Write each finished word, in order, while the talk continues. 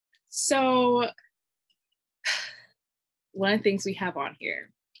So one of the things we have on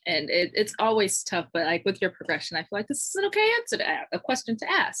here, and it's always tough, but like with your progression, I feel like this is an okay answer to a question to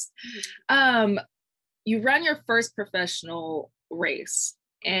ask. You run your first professional race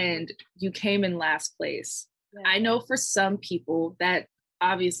and you came in last place. Yeah. I know for some people that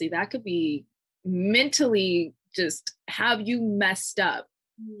obviously that could be mentally just have you messed up.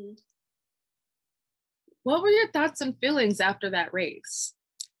 Mm-hmm. What were your thoughts and feelings after that race?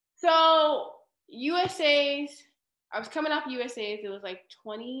 So USA's, I was coming off USA's, it was like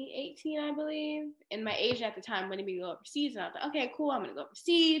 2018, I believe. And my agent at the time wanted me to go overseas. And I was like, okay, cool, I'm going to go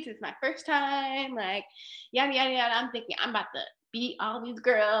overseas. It's my first time. Like, yada, yada, yada. I'm thinking I'm about to beat all these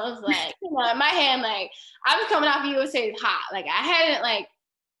girls. Like, you know, in my hand, like, I was coming off USA's hot. Like,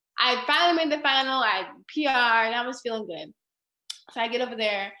 I finally made the final. I PR, and I was feeling good. So I get over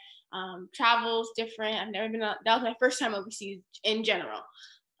there. Travel's different. I've never been, that was my first time overseas in general.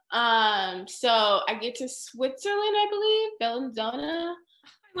 So I get to Switzerland, I believe, Bellinzona.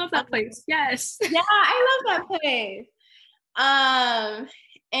 I love that place. Yes. Yeah, I love that place.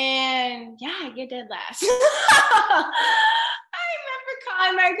 And yeah, I get dead last. I remember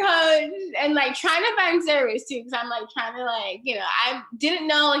calling my coach and like trying to find service too, because I'm like trying to like, you know, I didn't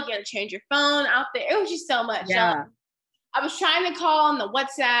know like you had to change your phone out there. It was just so much. Yeah. So I was trying to call on the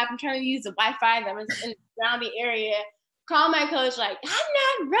WhatsApp. I'm trying to use the Wi-Fi that was in the surrounding area. Call my coach like,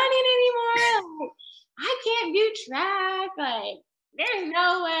 I'm not running anymore. Like, I can't do track. Like, there's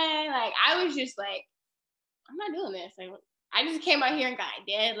no way. Like, I was just like, I'm not doing this. Like, I just came out here and got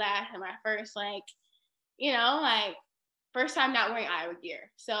dead last in my first, like, you know, like, first time not wearing Iowa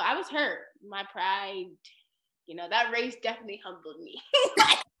gear. So I was hurt. My pride, you know, that race definitely humbled me.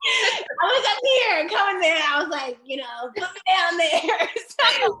 Like, I was up here coming there. I was like, you know, put me down there.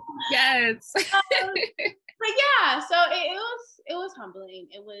 So, yes. But yeah, so it was humbling.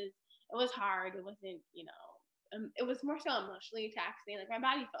 It was hard. It wasn't, you know, it was more so emotionally taxing. Like my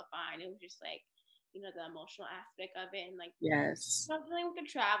body felt fine. It was just like, you know, the emotional aspect of it, and like yes, dealing with the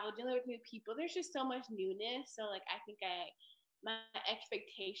travel, dealing with new people. There's just so much newness. So like I think my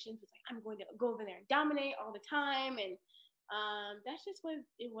expectations was like I'm going to go over there and dominate all the time, and that's just what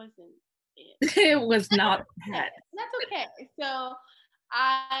it wasn't. It was not that. That's okay. So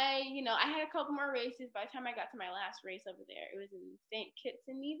I had a couple more races. By the time I got to my last race over there, it was in St. Kitts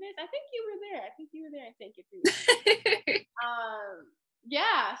and Nevis. I think you were there. In St. Kitts and Nevis.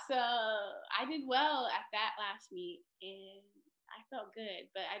 Yeah, so I did well at that last meet, and I felt good,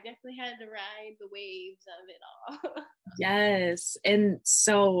 but I definitely had to ride the waves of it all. Yes, and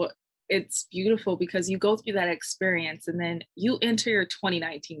so it's beautiful because you go through that experience, and then you enter your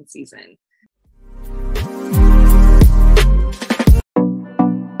 2019 season.